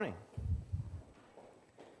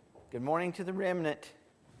Good morning to the remnant.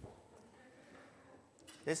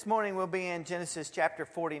 This morning we'll be in Genesis chapter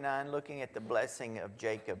 49 looking at the blessing of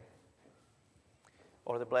Jacob,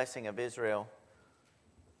 or the blessing of Israel.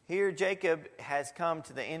 Here Jacob has come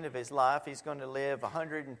to the end of his life. He's going to live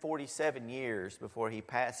 147 years before he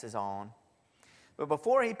passes on. But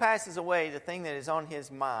before he passes away, the thing that is on his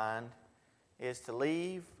mind is to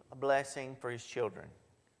leave a blessing for his children.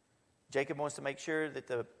 Jacob wants to make sure that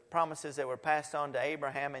the promises that were passed on to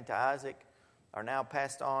Abraham and to Isaac are now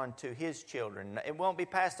passed on to his children. It won't be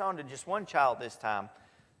passed on to just one child this time,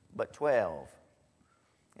 but 12.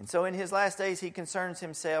 And so in his last days, he concerns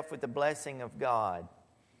himself with the blessing of God.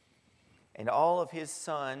 And all of his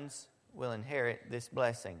sons will inherit this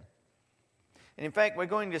blessing. And in fact, we're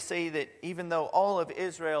going to see that even though all of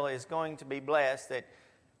Israel is going to be blessed, that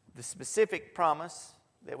the specific promise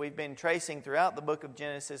that we've been tracing throughout the book of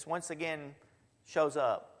Genesis once again shows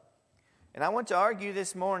up. And I want to argue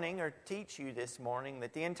this morning, or teach you this morning,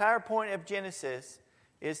 that the entire point of Genesis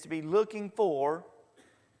is to be looking for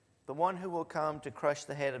the one who will come to crush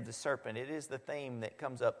the head of the serpent. It is the theme that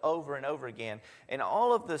comes up over and over again. And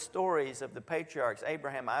all of the stories of the patriarchs,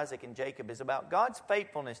 Abraham, Isaac, and Jacob, is about God's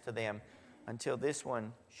faithfulness to them until this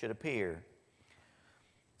one should appear.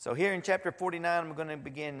 So here in chapter 49, I'm going to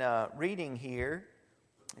begin reading here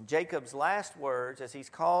Jacob's last words as he's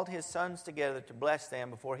called his sons together to bless them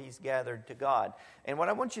before he's gathered to God. And what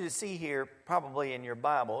I want you to see here, probably in your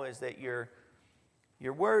Bible, is that your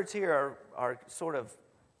words here are sort of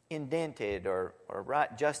indented or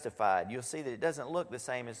right justified. You'll see that it doesn't look the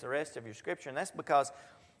same as the rest of your scripture, and that's because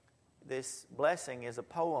this blessing is a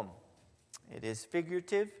poem. It is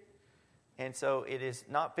figurative, and so it is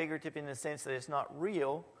not figurative in the sense that it's not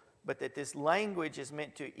real, but that this language is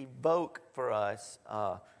meant to evoke for us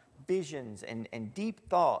visions and deep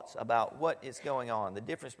thoughts about what is going on, the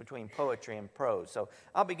difference between poetry and prose. So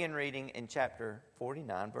I'll begin reading in chapter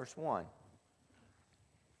 49, verse 1.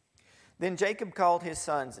 Then Jacob called his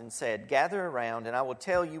sons and said, "Gather around, and I will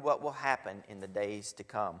tell you what will happen in the days to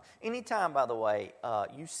come." Anytime, by the way,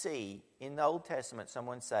 you see in the Old Testament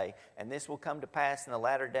someone say, "And this will come to pass in the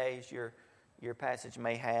latter days," your passage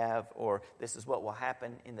may have, or "this is what will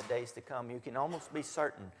happen in the days to come," you can almost be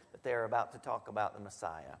certain that they're about to talk about the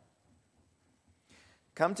Messiah.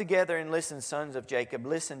 "Come together and listen, sons of Jacob.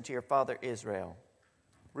 Listen to your father Israel.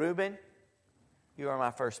 Reuben, you are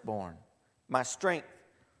my firstborn, my strength,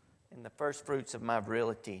 and the first fruits of my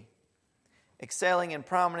virility. Excelling in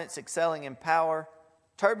prominence, excelling in power,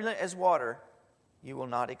 turbulent as water, you will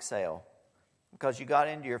not excel, because you got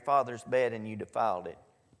into your father's bed and you defiled it.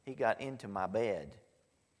 He got into my bed.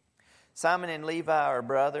 Simon and Levi are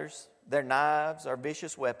brothers. Their knives are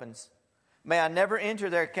vicious weapons. May I never enter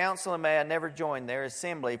their council, and may I never join their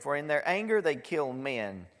assembly. For in their anger they kill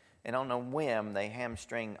men, and on a whim they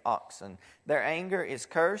hamstring oxen. Their anger is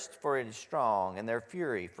cursed, for it is strong, and their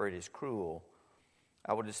fury, for it is cruel.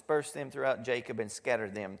 I will disperse them throughout Jacob and scatter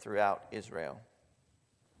them throughout Israel.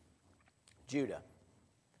 Judah,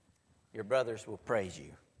 your brothers will praise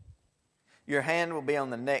you. Your hand will be on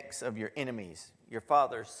the necks of your enemies. Your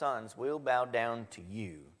father's sons will bow down to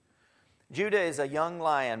you. Judah is a young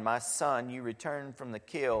lion, my son. You return from the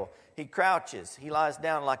kill. He crouches. He lies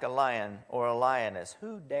down like a lion or a lioness.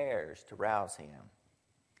 Who dares to rouse him?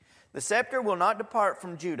 The scepter will not depart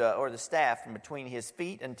from Judah, or the staff from between his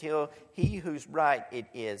feet, until he whose right it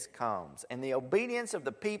is comes. And the obedience of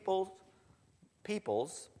the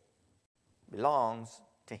peoples belongs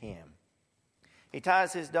to him. He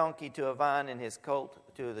ties his donkey to a vine and his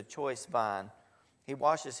colt to the choice vine. He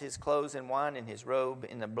washes his clothes in wine and his robe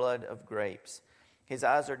in the blood of grapes. His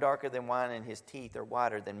eyes are darker than wine and his teeth are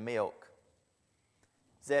whiter than milk.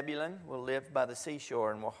 Zebulun will live by the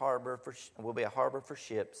seashore and will be a harbor for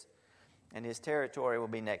ships, and his territory will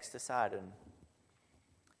be next to Sidon.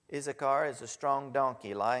 Issachar is a strong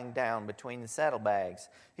donkey lying down between the saddlebags.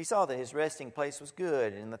 He saw that his resting place was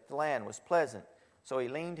good and that the land was pleasant. So he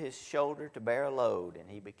leaned his shoulder to bear a load, and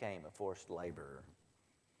he became a forced laborer.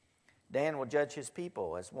 Dan will judge his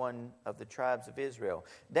people as one of the tribes of Israel.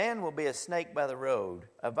 Dan will be a snake by the road,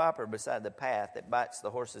 a viper beside the path that bites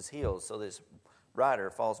the horse's heels so this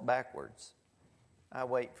rider falls backwards. I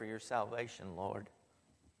wait for your salvation, Lord.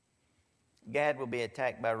 Gad will be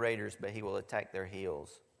attacked by raiders, but he will attack their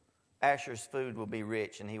heels. Asher's food will be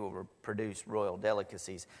rich, and he will produce royal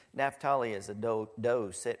delicacies. Naphtali is a doe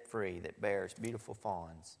set free that bears beautiful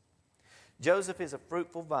fawns. Joseph is a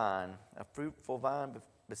fruitful vine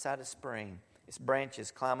beside a spring. Its branches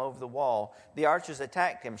climb over the wall. The archers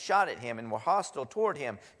attacked him, shot at him, and were hostile toward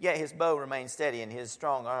him. Yet his bow remained steady, and his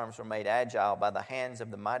strong arms were made agile by the hands of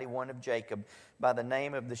the mighty one of Jacob, by the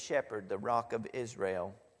name of the shepherd, the rock of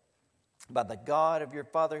Israel. by the God of your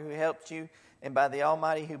father who helps you, and by the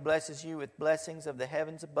Almighty who blesses you with blessings of the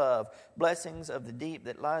heavens above, blessings of the deep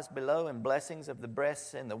that lies below, and blessings of the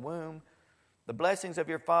breasts in the womb. The blessings of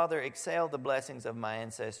your father excel the blessings of my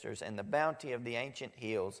ancestors, and the bounty of the ancient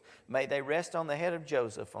hills. May they rest on the head of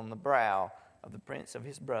Joseph, on the brow of the prince of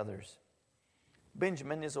his brothers.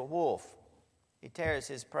 Benjamin is a wolf. He tears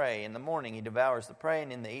his prey. In the morning he devours the prey,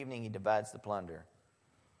 and in the evening he divides the plunder.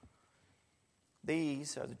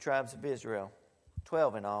 These are the tribes of Israel,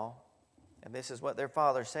 12 in all. And this is what their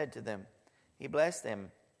father said to them. He blessed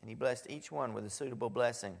them, and he blessed each one with a suitable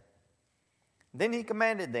blessing. Then he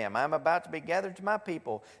commanded them, I am about to be gathered to my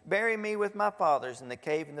people. Bury me with my fathers in the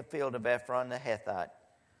cave in the field of Ephron the Hethite.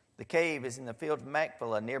 The cave is in the field of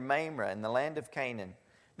Machpelah near Mamre in the land of Canaan.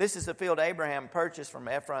 This is the field Abraham purchased from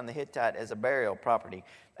Ephron the Hittite as a burial property.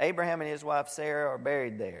 Abraham and his wife Sarah are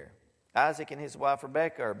buried there. Isaac and his wife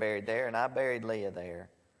Rebekah are buried there, and I buried Leah there.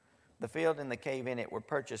 The field and the cave in it were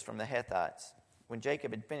purchased from the Hethites. When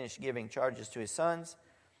Jacob had finished giving charges to his sons,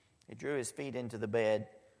 he drew his feet into the bed,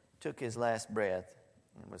 took his last breath,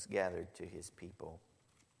 and was gathered to his people.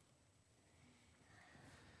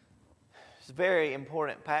 It's a very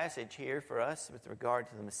important passage here for us with regard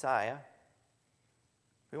to the Messiah.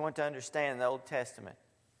 If we want to understand the Old Testament,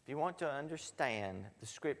 if you want to understand the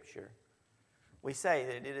Scripture, we say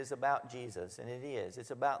that it is about Jesus, and it is. It's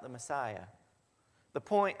about the Messiah. The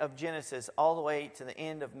point of Genesis all the way to the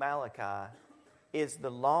end of Malachi is the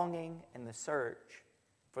longing and the search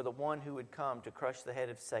for the one who would come to crush the head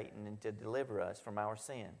of Satan and to deliver us from our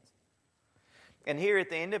sins. And here at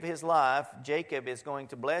the end of his life, Jacob is going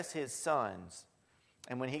to bless his sons.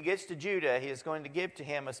 And when he gets to Judah, he is going to give to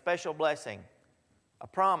him a special blessing, a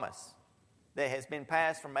promise that has been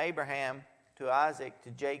passed from Abraham to Isaac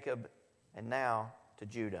to Jacob and now to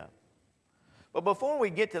Judah. But before we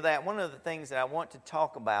get to that, one of the things that I want to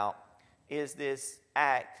talk about is this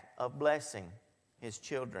act of blessing his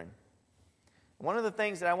children. One of the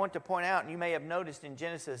things that I want to point out, and you may have noticed in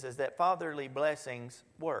Genesis, is that fatherly blessings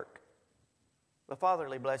work. The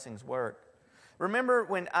fatherly blessings work. Remember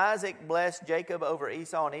when Isaac blessed Jacob over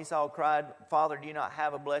Esau, and Esau cried, Father, do you not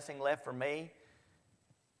have a blessing left for me?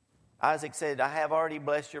 Isaac said, I have already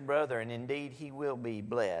blessed your brother, and indeed he will be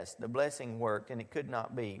blessed. The blessing worked, and it could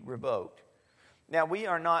not be revoked. Now, we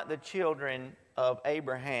are not the children of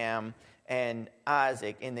Abraham and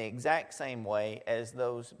Isaac in the exact same way as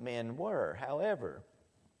those men were. However,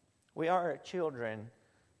 we are children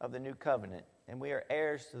of the new covenant, and we are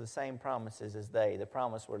heirs to the same promises as they. The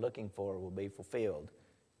promise we're looking for will be fulfilled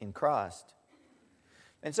in Christ.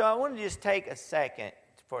 And so I want to just take a second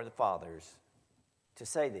for the fathers to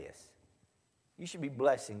say this. You should be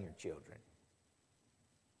blessing your children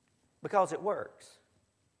because it works.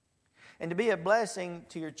 And to be a blessing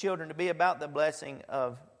to your children, to be about the blessing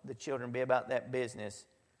of the children, be about that business,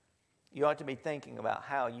 you ought to be thinking about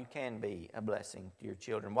how you can be a blessing to your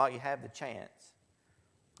children while you have the chance.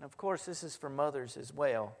 Of course, this is for mothers as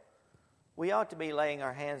well. We ought to be laying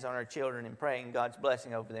our hands on our children and praying God's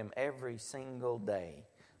blessing over them every single day.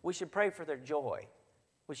 We should pray for their joy.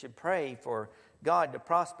 We should pray for God to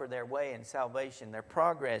prosper their way in salvation, their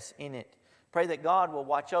progress in it. Pray that God will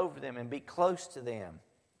watch over them and be close to them.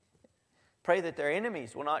 Pray that their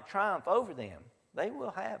enemies will not triumph over them. They will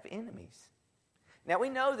have enemies. Now we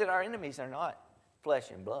know that our enemies are not flesh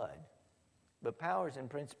and blood, but powers and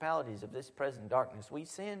principalities of this present darkness. We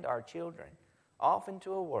send our children off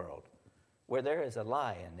into a world where there is a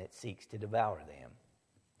lion that seeks to devour them.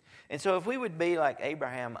 And so if we would be like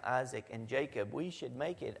Abraham, Isaac, and Jacob, we should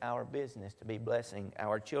make it our business to be blessing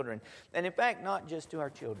our children. And in fact, not just to our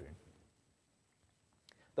children.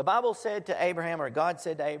 The Bible said to Abraham, or God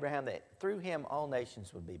said to Abraham, that through him all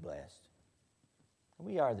nations would be blessed.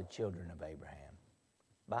 We are the children of Abraham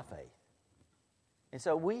by faith. And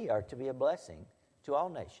so we are to be a blessing to all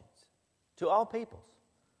nations, to all peoples,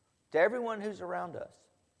 to everyone who's around us.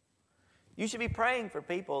 You should be praying for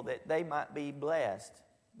people that they might be blessed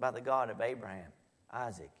by the God of Abraham,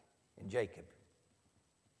 Isaac, and Jacob.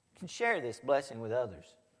 You can share this blessing with others.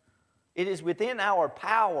 It is within our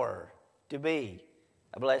power to be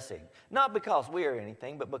a blessing. Not because we are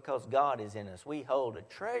anything, but because God is in us. We hold a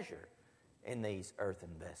treasure in these earthen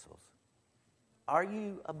vessels. Are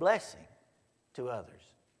you a blessing to others,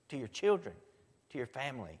 to your children, to your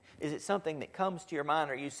family? Is it something that comes to your mind?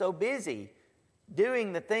 Are you so busy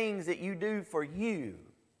doing the things that you do for you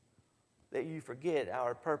that you forget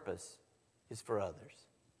our purpose is for others?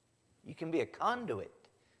 You can be a conduit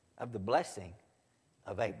of the blessing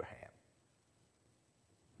of Abraham.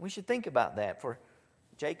 We should think about that. For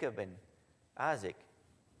Jacob and Isaac,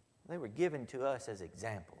 they were given to us as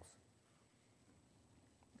examples.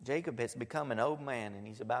 Jacob has become an old man and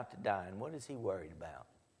he's about to die. And what is he worried about?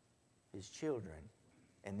 His children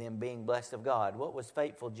and them being blessed of God. What was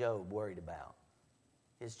faithful Job worried about?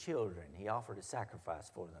 His children. He offered a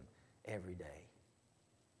sacrifice for them every day.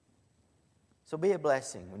 So be a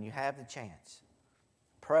blessing when you have the chance.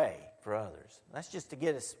 Pray for others. That's just to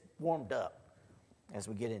get us warmed up as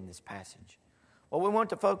we get in this passage. What we want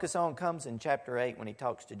to focus on comes in chapter 8 when he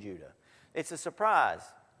talks to Judah. It's a surprise.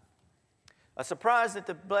 A surprise that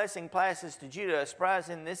the blessing passes to Judah. A surprise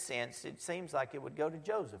in this sense, it seems like it would go to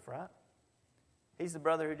Joseph, right? He's the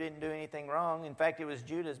brother who didn't do anything wrong. In fact, it was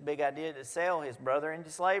Judah's big idea to sell his brother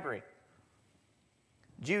into slavery.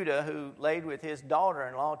 Judah, who laid with his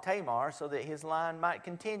daughter-in-law Tamar so that his line might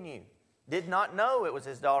continue, did not know it was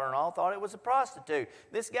his daughter-in-law, thought it was a prostitute.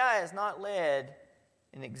 This guy has not led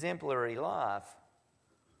an exemplary life.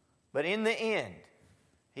 But in the end,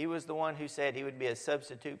 he was the one who said he would be a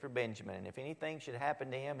substitute for Benjamin. And if anything should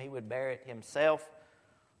happen to him, he would bear it himself.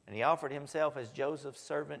 And he offered himself as Joseph's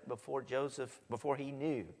servant before he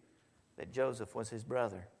knew that Joseph was his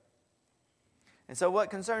brother. And so what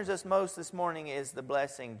concerns us most this morning is the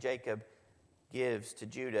blessing Jacob gives to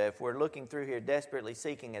Judah. If we're looking through here desperately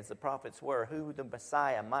seeking, as the prophets were, who the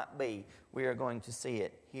Messiah might be, we are going to see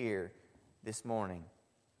it here this morning.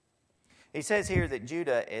 He says here that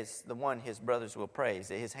Judah is the one his brothers will praise,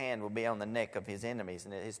 that his hand will be on the neck of his enemies,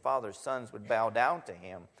 and that his father's sons would bow down to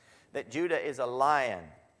him, that Judah is a lion.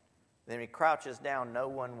 Then he crouches down, no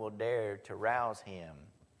one will dare to rouse him.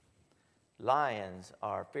 Lions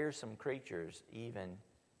are fearsome creatures even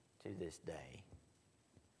to this day.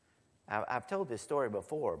 I've told this story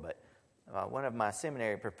before, but one of my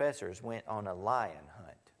seminary professors went on a lion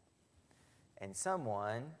hunt, and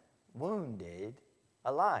someone wounded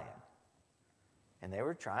a lion. And they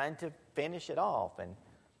were trying to finish it off, and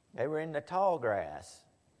they were in the tall grass.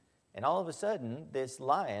 And all of a sudden, this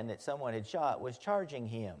lion that someone had shot was charging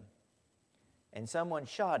him. And someone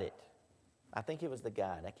shot it. I think it was the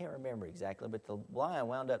guide. I can't remember exactly, but the lion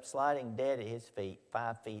wound up sliding dead at his feet,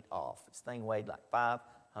 5 feet off. This thing weighed like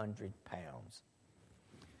 500 pounds.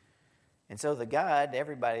 And so the guide,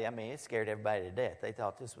 it scared everybody to death. They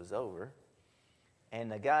thought this was over.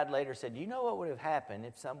 And the guide later said, you know what would have happened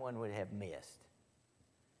if someone would have missed?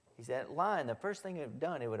 He said, that lion, the first thing it would have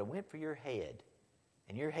done, it would have went for your head.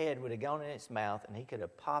 And your head would have gone in its mouth, and he could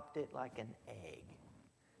have popped it like an egg.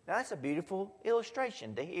 Now, that's a beautiful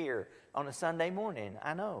illustration to hear on a Sunday morning,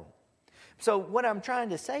 I know. So what I'm trying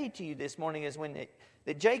to say to you this morning is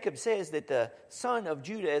that Jacob says that the son of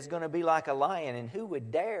Judah is going to be like a lion, and who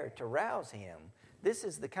would dare to rouse him? This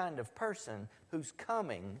is the kind of person who's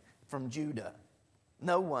coming from Judah.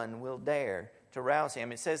 No one will dare to rouse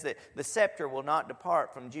him. It says that the scepter will not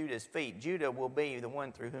depart from Judah's feet. Judah will be the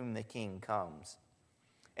one through whom the king comes.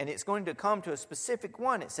 And it's going to come to a specific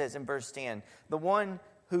one, it says in verse 10. The one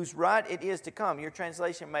whose right it is to come. Your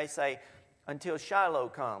translation may say, until Shiloh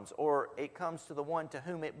comes, or it comes to the one to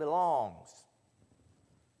whom it belongs.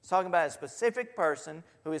 It's talking about a specific person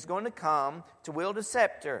who is going to come to wield a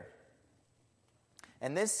scepter.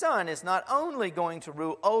 And this son is not only going to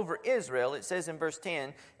rule over Israel, it says in verse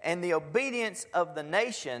 10, and the obedience of the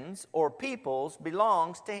nations or peoples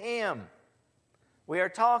belongs to him. We are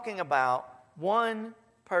talking about one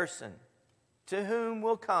person to whom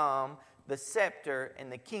will come the scepter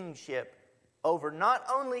and the kingship over not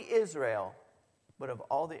only Israel, but of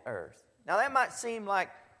all the earth. Now that might seem like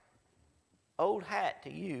old hat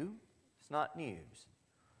to you. It's not news.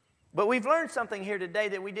 But we've learned something here today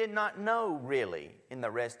that we did not know really in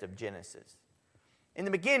the rest of Genesis. In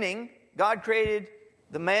the beginning, God created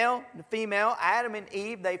the male and the female, Adam and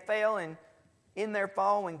Eve. They fell, and in their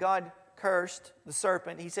fall, when God cursed the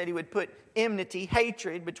serpent, he said he would put enmity,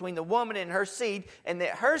 hatred between the woman and her seed, and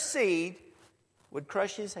that her seed would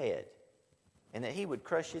crush his head, and that he would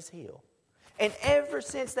crush his heel. And ever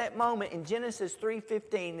since that moment in Genesis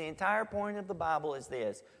 3:15, the entire point of the Bible is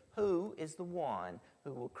this: who is the one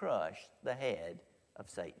who will crush the head of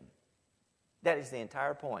Satan? That is the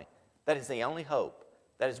entire point. That is the only hope.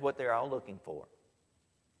 That is what they're all looking for.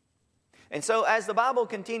 And so as the Bible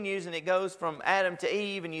continues and it goes from Adam to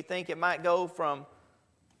Eve, and you think it might go from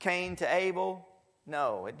Cain to Abel,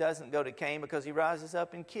 no, it doesn't go to Cain, because he rises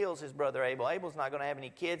up and kills his brother Abel. Abel's not going to have any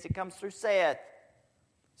kids. It comes through Seth.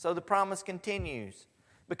 So the promise continues.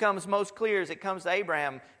 Becomes most clear as it comes to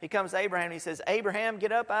Abraham. He comes to Abraham and he says, Abraham,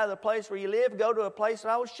 get up out of the place where you live, go to a place that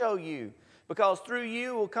I will show you, because through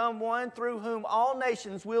you will come one through whom all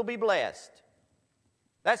nations will be blessed.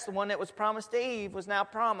 That's the one that was promised to Eve, was now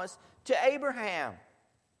promised to Abraham.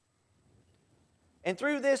 And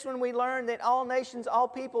through this one we learn that all nations, all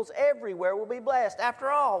peoples everywhere will be blessed. After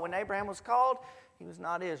all, when Abraham was called, He was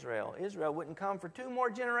not Israel. Israel wouldn't come for 2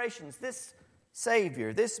 more generations. This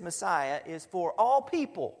Savior, this Messiah, is for all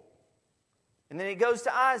people. And then it goes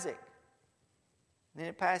to Isaac. Then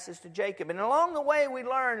it passes to Jacob. And along the way, we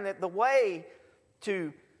learn that the way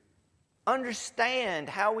to understand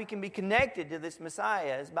how we can be connected to this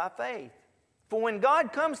Messiah is by faith. For when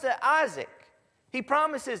God comes to Isaac, He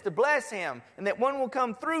promises to bless him, and that one will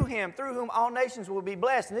come through him, through whom all nations will be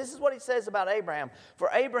blessed. And this is what He says about Abraham. For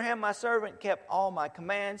Abraham, my servant, kept all my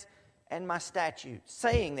commands and my statutes,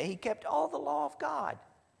 saying that he kept all the law of God,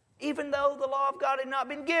 even though the law of God had not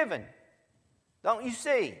been given. Don't you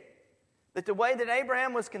see that the way that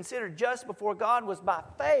Abraham was considered just before God was by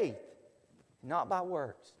faith, not by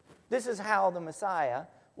works? This is how the Messiah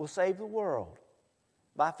will save the world,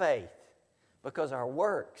 by faith. Because our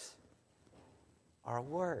works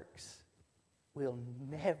will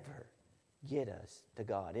never get us to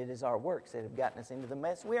God. It is our works that have gotten us into the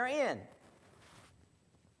mess we are in.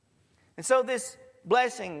 And so this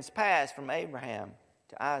blessings passed from Abraham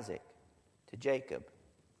to Isaac, to Jacob,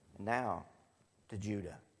 and now to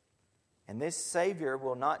Judah. And this Savior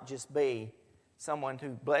will not just be someone who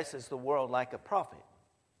blesses the world like a prophet.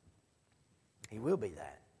 He will be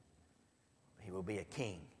that. He will be a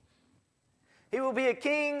king. He will be a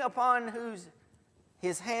king upon whose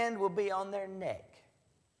His hand will be on their neck.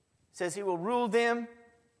 It says He will rule them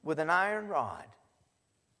with an iron rod.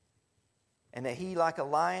 And that He, like a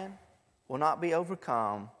lion, will not be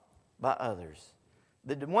overcome by others.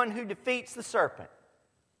 The one who defeats the serpent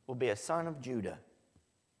will be a son of Judah,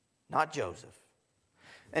 not Joseph.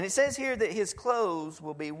 And it says here that His clothes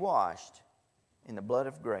will be washed in the blood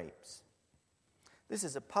of grapes. This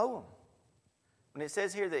is a poem. When it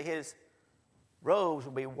says here that His robes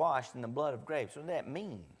will be washed in the blood of grapes, what does that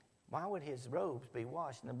mean? Why would His robes be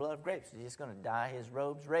washed in the blood of grapes? Is He just going to dye His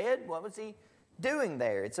robes red? What was He doing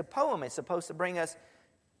there? It's a poem. It's supposed to bring us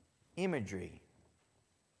imagery.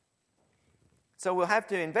 So we'll have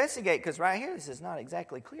to investigate, because right here this is not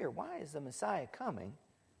exactly clear. Why is the Messiah coming?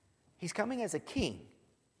 He's coming as a king.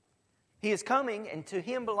 He is coming, and to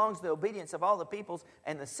Him belongs the obedience of all the peoples,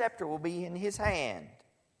 and the scepter will be in His hand.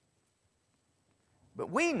 But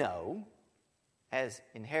we know, as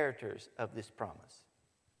inheritors of this promise,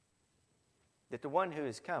 that the one who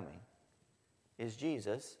is coming is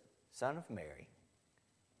Jesus, son of Mary,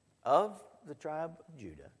 of the tribe of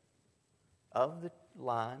Judah, of the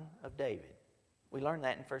line of David. We learn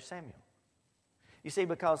that in 1 Samuel. You see,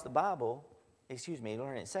 because the Bible, you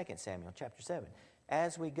learn it in 2 Samuel chapter 7.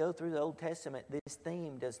 As we go through the Old Testament, this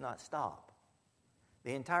theme does not stop.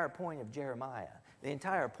 The entire point of Jeremiah, the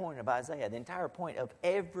entire point of Isaiah, the entire point of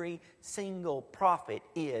every single prophet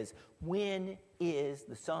is, when is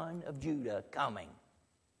the Son of Judah coming?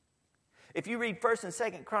 If you read 1st and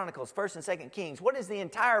 2nd Chronicles, 1st and 2nd Kings, what is the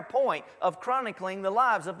entire point of chronicling the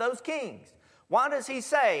lives of those kings? Why does he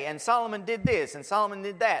say, and Solomon did this, and Solomon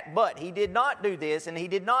did that, but he did not do this, and he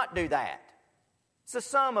did not do that? It's the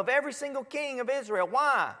sum of every single king of Israel.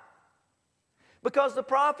 Why? Because the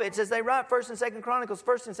prophets, as they write 1st and 2nd Chronicles,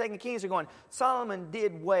 1st and 2nd Kings, are going, Solomon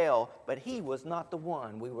did well, but he was not the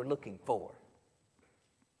one we were looking for.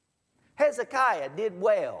 Hezekiah did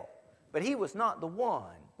well, but he was not the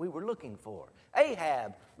one we were looking for.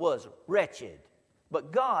 Ahab was wretched,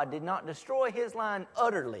 but God did not destroy his line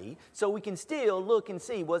utterly, so we can still look and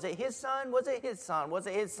see, was it his son? Was it his son? Was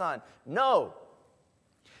it his son? No.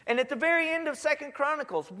 And at the very end of 2nd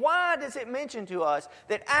Chronicles, why does it mention to us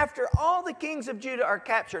that after all the kings of Judah are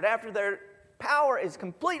captured, after their power is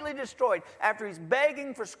completely destroyed, after he's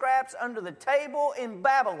begging for scraps under the table in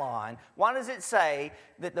Babylon, why does it say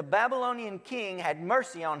that the Babylonian king had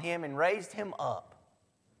mercy on him and raised him up?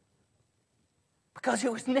 Because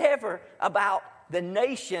it was never about the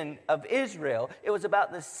nation of Israel. It was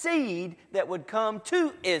about the seed that would come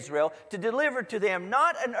to Israel to deliver to them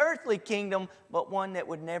not an earthly kingdom, but one that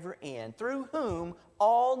would never end, through whom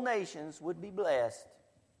all nations would be blessed.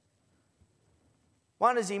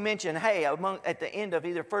 Why does he mention, hey, at the end of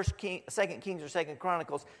either 2nd Kings or 2nd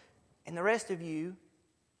Chronicles, and the rest of you,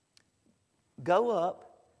 go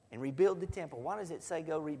up and rebuild the temple? Why does it say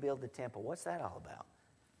go rebuild the temple? What's that all about?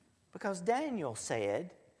 Because Daniel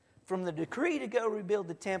said, from the decree to go rebuild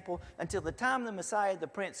the temple until the time the Messiah, the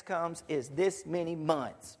Prince, comes is this many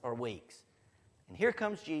months or weeks. And here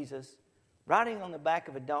comes Jesus, riding on the back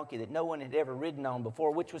of a donkey that no one had ever ridden on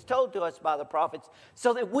before, which was told to us by the prophets,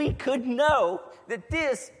 so that we could know that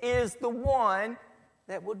this is the one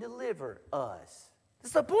that will deliver us.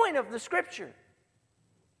 That's the point of the Scripture.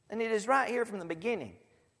 And it is right here from the beginning.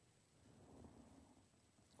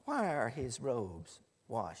 Why are his robes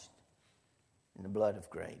washed in the blood of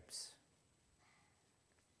grapes?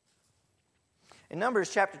 In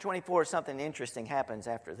Numbers chapter 24, something interesting happens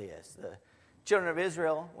after this. The children of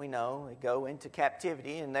Israel, we know, they go into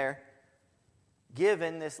captivity, and they're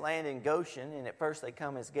given this land in Goshen, and at first they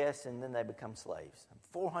come as guests, and then they become slaves.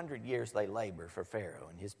 400 years they labor for Pharaoh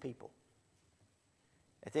and his people.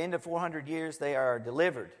 At the end of 400 years, they are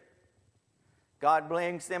delivered. God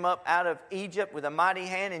brings them up out of Egypt with a mighty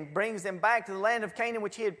hand and brings them back to the land of Canaan,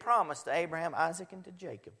 which he had promised to Abraham, Isaac, and to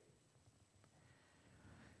Jacob.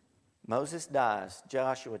 Moses dies.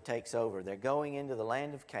 Joshua takes over. They're going into the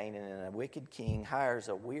land of Canaan, and a wicked king hires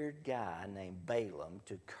a weird guy named Balaam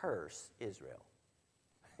to curse Israel.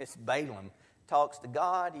 This Balaam talks to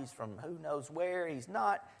God. He's from who knows where.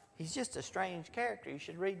 He's just a strange character. You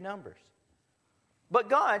should read Numbers. But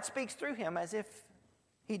God speaks through him as if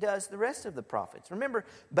he does the rest of the prophets. Remember,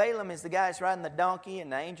 Balaam is the guy that's riding the donkey,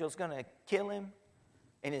 and the angel's going to kill him,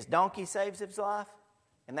 and his donkey saves his life.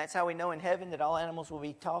 And that's how we know in heaven that all animals will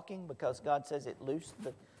be talking, because God says it loosed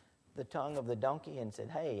the tongue of the donkey and said,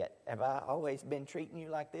 hey, have I always been treating you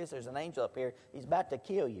like this? There's an angel up here. He's about to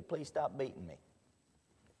kill you. Please stop beating me.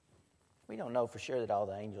 We don't know for sure that all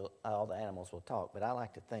the animals will talk, but I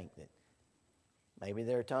like to think that maybe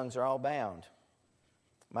their tongues are all bound.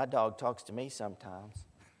 My dog talks to me sometimes.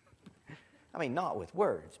 I mean, not with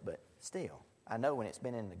words, but still. I know when it's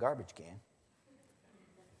been in the garbage can.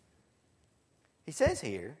 He says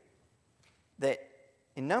here that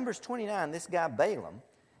in Numbers 29, this guy Balaam,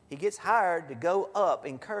 he gets hired to go up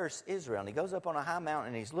and curse Israel. And he goes up on a high mountain,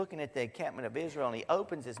 and he's looking at the encampment of Israel, and he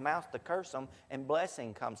opens his mouth to curse them, and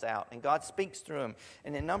blessing comes out. And God speaks through him.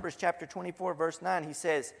 And in Numbers chapter 24, verse 9, he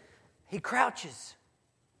says, he crouches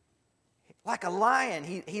like a lion.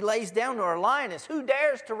 He lays down to a lioness. Who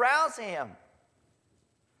dares to rouse him?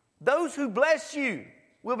 Those who bless you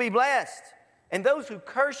will be blessed, and those who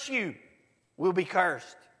curse you will be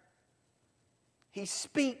cursed. He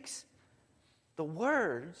speaks the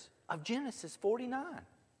words of Genesis 49.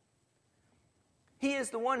 He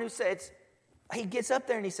is the one who says, he gets up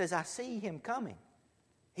there and he says, I see him coming.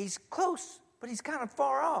 He's close, but he's kind of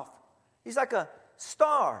far off. He's like a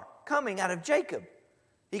star coming out of Jacob.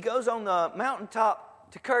 He goes on the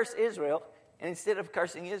mountaintop to curse Israel, and instead of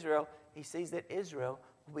cursing Israel, he sees that Israel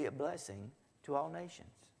will be a blessing to all nations.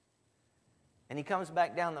 And he comes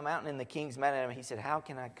back down the mountain, and the king's mad at him. He said, how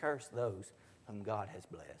can I curse those whom God has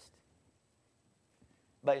blessed?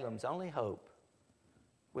 Balaam's only hope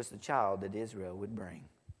was the child that Israel would bring.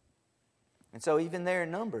 And so even there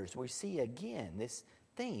in Numbers, we see again this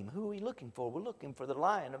theme. Who are we looking for? We're looking for the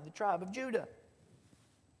Lion of the tribe of Judah.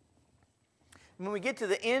 When we get to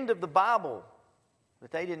the end of the Bible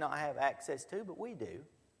that they did not have access to, but we do,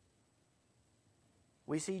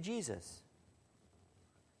 we see Jesus.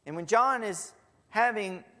 And when John is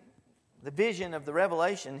having the vision of the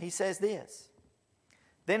Revelation, he says this,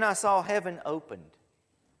 then I saw heaven opened,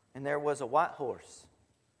 and there was a white horse.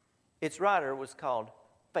 Its rider was called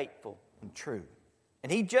Faithful and True.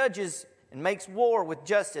 And he judges and makes war with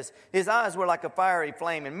justice. His eyes were like a fiery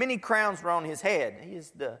flame, and many crowns were on his head.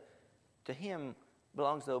 To him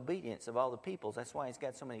belongs the obedience of all the peoples. That's why he's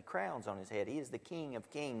got so many crowns on his head. He is the King of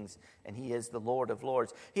kings, and he is the Lord of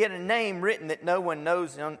lords. He had a name written that no one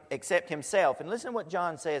knows except himself. And listen to what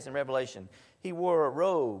John says in Revelation. He wore a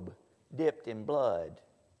robe dipped in blood,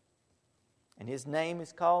 and his name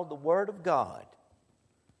is called the Word of God.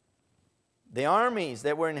 The armies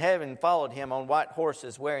that were in heaven followed him on white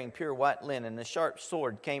horses wearing pure white linen. A sharp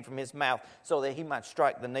sword came from his mouth so that he might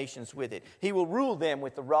strike the nations with it. He will rule them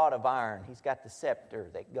with the rod of iron. He's got the scepter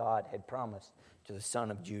that God had promised to the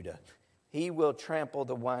son of Judah. He will trample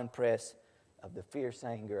the winepress of the fierce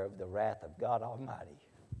anger of the wrath of God Almighty.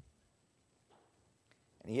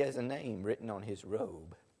 And he has a name written on his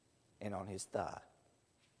robe and on his thigh.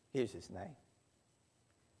 Here's his name: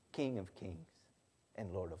 King of Kings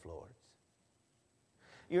and Lord of Lords.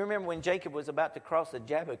 You remember when Jacob was about to cross the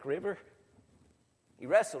Jabbok River? He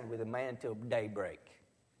wrestled with a man till daybreak.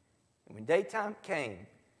 And when daytime came,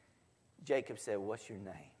 Jacob said, what's your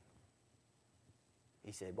name?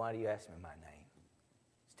 He said, why do you ask me my name?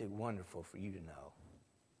 It's too wonderful for you to know.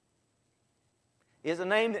 He has a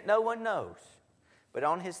name that no one knows. But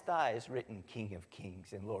on his thigh is written King of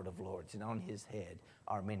Kings and Lord of Lords. And on his head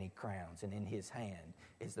are many crowns. And in his hand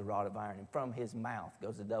is the rod of iron. And from his mouth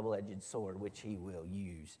goes a double-edged sword, which he will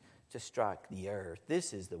use to strike the earth.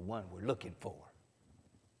 This is the one we're looking for.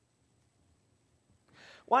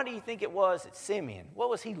 Why do you think it was that Simeon, what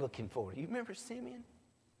was he looking for? Do you remember Simeon?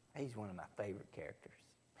 He's one of my favorite characters.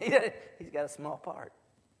 He's got a small part.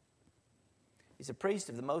 He's a priest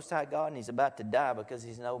of the Most High God, and he's about to die because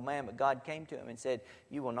he's an old man. But God came to him and said,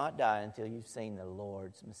 you will not die until you've seen the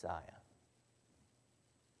Lord's Messiah.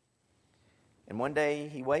 And one day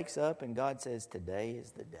he wakes up and God says, today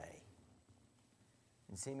is the day.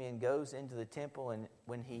 And Simeon goes into the temple, and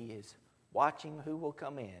when he is watching who will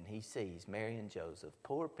come in, he sees Mary and Joseph,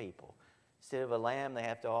 poor people. Instead of a lamb, they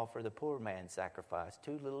have to offer the poor man's sacrifice,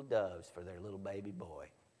 2 little doves for their little baby boy.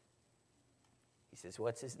 He says,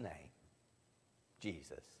 what's his name?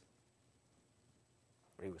 Jesus.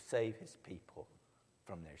 For he will save his people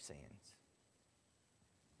from their sins.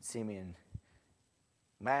 Simeon,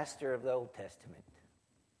 master of the Old Testament,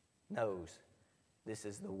 knows this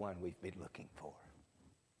is the one we've been looking for.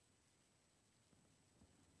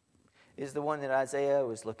 Is the one that Isaiah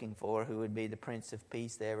was looking for, who would be the Prince of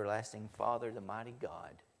Peace, the everlasting Father, the mighty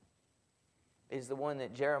God. Is the one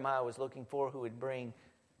that Jeremiah was looking for, who would bring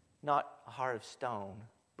not a heart of stone,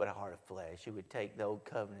 but a heart of flesh, who would take the old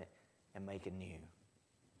covenant and make it new.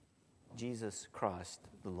 Jesus Christ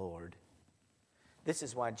the Lord. This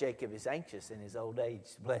is why Jacob is anxious in his old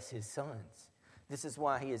age to bless his sons. This is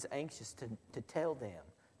why he is anxious to tell them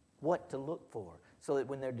what to look for, so that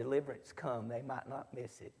when their deliverance come, they might not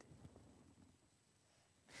miss it.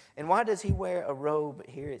 And why does he wear a robe?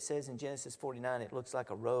 Here it says in Genesis 49, it looks like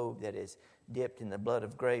a robe that is dipped in the blood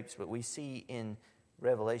of grapes. But we see in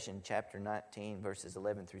Revelation chapter 19, verses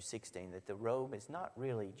 11 through 16, that the robe is not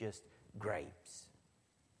really just grapes.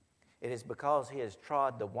 It is because he has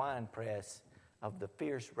trod the winepress of the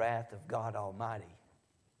fierce wrath of God Almighty.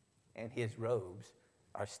 And his robes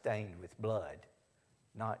are stained with blood,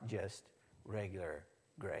 not just regular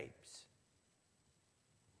grapes.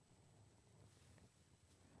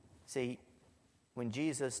 See, when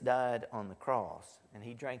Jesus died on the cross and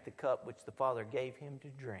he drank the cup which the Father gave him to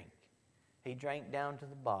drink, he drank down to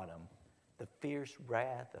the bottom the fierce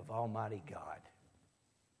wrath of Almighty God.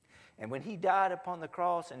 And when he died upon the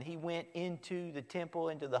cross and he went into the temple,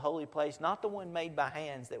 into the holy place, not the one made by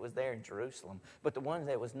hands that was there in Jerusalem, but the one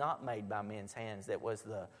that was not made by men's hands, that was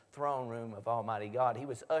the throne room of Almighty God, he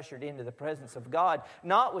was ushered into the presence of God,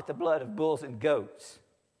 not with the blood of bulls and goats,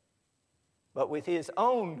 but with his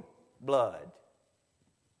own blood.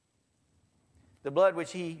 The blood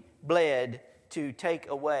which he bled to take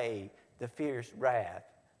away the fierce wrath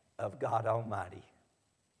of God Almighty.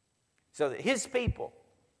 So that his people,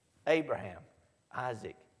 Abraham,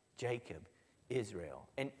 Isaac, Jacob, Israel,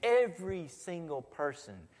 and every single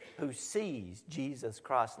person who sees Jesus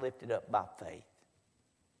Christ lifted up by faith,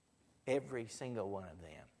 every single one of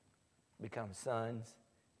them become sons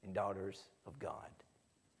and daughters of God.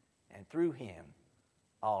 And through him,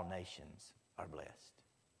 all nations are blessed.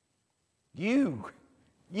 You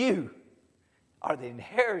are the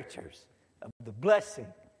inheritors of the blessing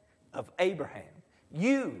of Abraham.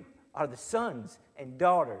 You are the sons and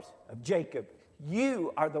daughters of Jacob.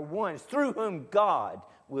 You are the ones through whom God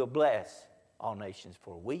will bless all nations,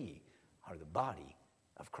 for we are the body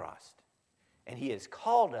of Christ. And he has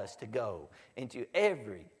called us to go into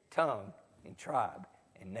every tongue and tribe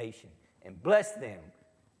and nation and bless them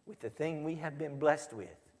with the thing we have been blessed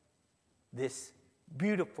with, this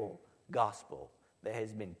beautiful gospel that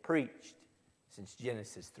has been preached since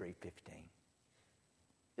Genesis 3:15.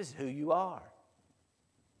 This is who you are.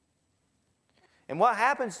 And what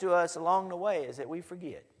happens to us along the way is that we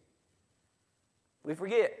forget. We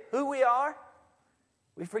forget who we are.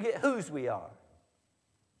 We forget whose we are.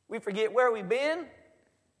 We forget where we've been.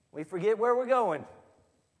 We forget where we're going.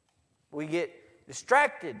 We get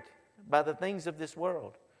distracted by the things of this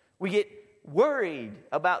world. We get worried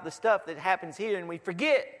about the stuff that happens here, and we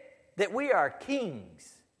forget that we are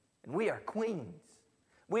kings and we are queens.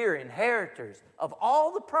 We are inheritors of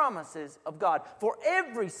all the promises of God. For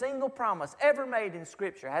every single promise ever made in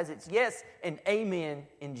Scripture has its yes and amen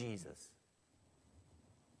in Jesus.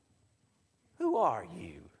 Who are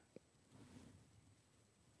you?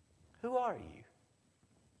 Who are you?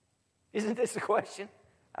 Isn't this a question?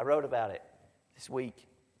 I wrote about it this week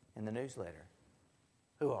in the newsletter.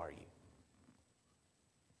 Who are you?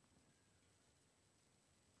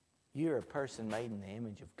 You're a person made in the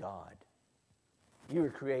image of God. You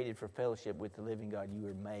were created for fellowship with the living God. You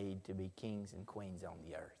were made to be kings and queens on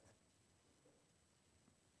the earth.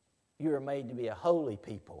 You were made to be a holy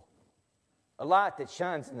people, a light that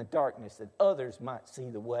shines in the darkness that others might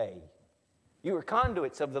see the way. You were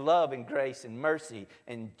conduits of the love and grace and mercy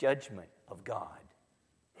and judgment of God.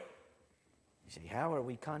 You see, how are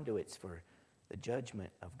we conduits for the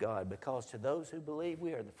judgment of God? Because to those who believe,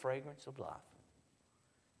 we are the fragrance of life.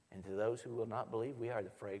 And to those who will not believe, we are the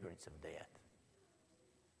fragrance of death.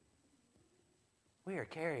 We are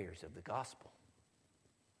carriers of the gospel.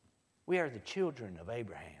 We are the children of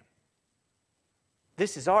Abraham.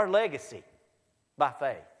 This is our legacy by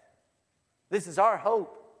faith. This is our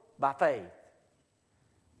hope by faith.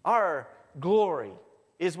 Our glory,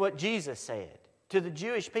 is what Jesus said. To the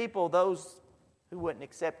Jewish people, those who wouldn't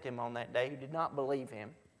accept Him on that day, who did not believe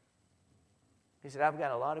Him, He said, I've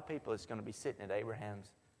got a lot of people that's going to be sitting at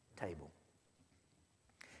Abraham's table.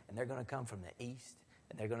 And they're going to come from the east,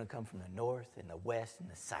 and they're going to come from the north, and the west, and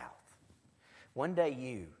the south. One day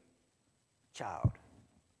you, child,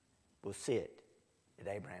 will sit at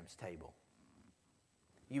Abraham's table.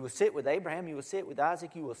 You will sit with Abraham, you will sit with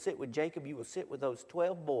Isaac, you will sit with Jacob, you will sit with those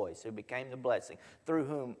 12 boys who became the blessing, through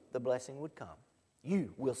whom the blessing would come.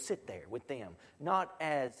 You will sit there with them, not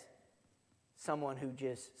as someone who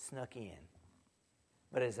just snuck in,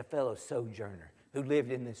 but as a fellow sojourner who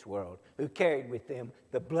lived in this world, who carried with them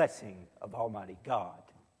the blessing of Almighty God,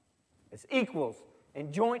 as equals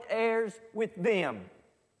and joint heirs with them.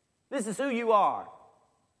 This is who you are.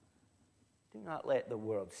 Do not let the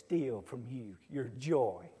world steal from you your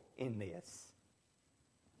joy in this.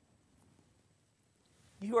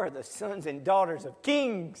 You are the sons and daughters of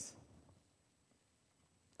kings,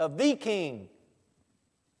 of the King.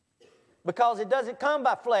 Because it doesn't come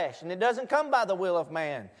by flesh and it doesn't come by the will of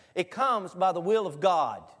man. It comes by the will of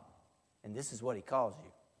God. And this is what He calls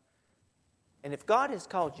you. And if God has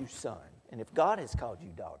called you son, and if God has called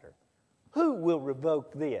you daughter, who will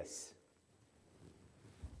revoke this?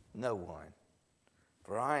 No one.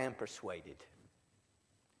 For I am persuaded.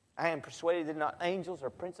 I am persuaded that not angels or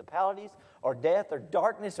principalities or death or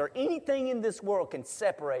darkness or anything in this world can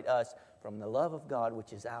separate us from the love of God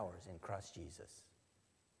which is ours in Christ Jesus.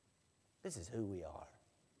 This is who we are.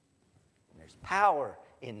 And there's power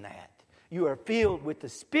in that. You are filled with the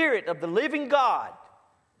Spirit of the living God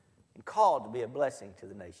and called to be a blessing to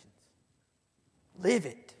the nations. Live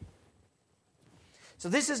it. So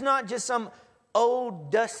this is not just some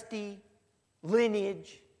old, dusty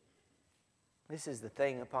lineage. This is the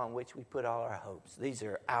thing upon which we put all our hopes. These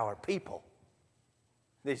are our people.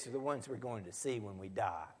 These are the ones we're going to see when we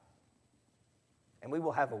die. And we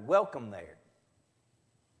will have a welcome there.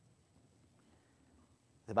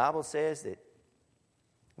 The Bible says that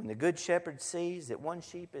when the good shepherd sees that one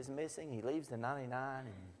sheep is missing, he leaves the 99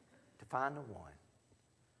 to find the one.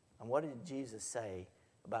 And what did Jesus say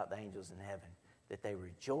about the angels in heaven? That they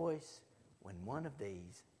rejoice when one of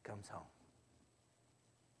these comes home.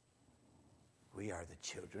 We are the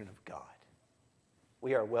children of God.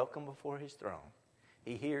 We are welcome before His throne.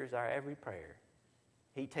 He hears our every prayer.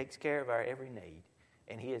 He takes care of our every need.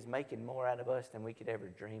 And He is making more out of us than we could ever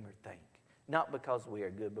dream or think. Not because we are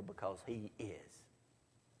good, but because He is.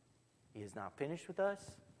 He is not finished with us.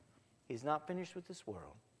 He is not finished with this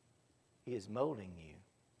world. He is molding you,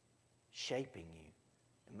 shaping you,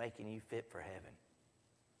 and making you fit for heaven.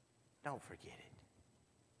 Don't forget it.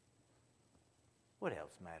 What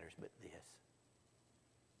else matters but this?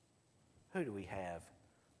 Who do we have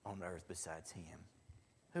on earth besides Him?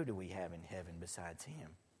 Who do we have in heaven besides Him?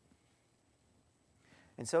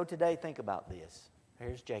 And so today, think about this.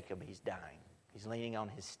 Here's Jacob. He's dying. He's leaning on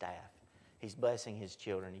his staff. He's blessing his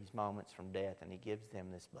children. He's moments from death, and he gives them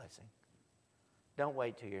this blessing. Don't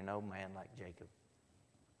wait till you're an old man like Jacob.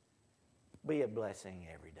 Be a blessing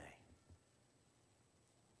every day.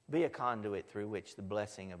 Be a conduit through which the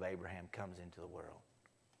blessing of Abraham comes into the world.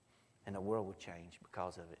 And the world will change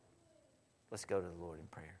because of it. Let's go to the Lord in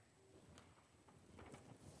prayer.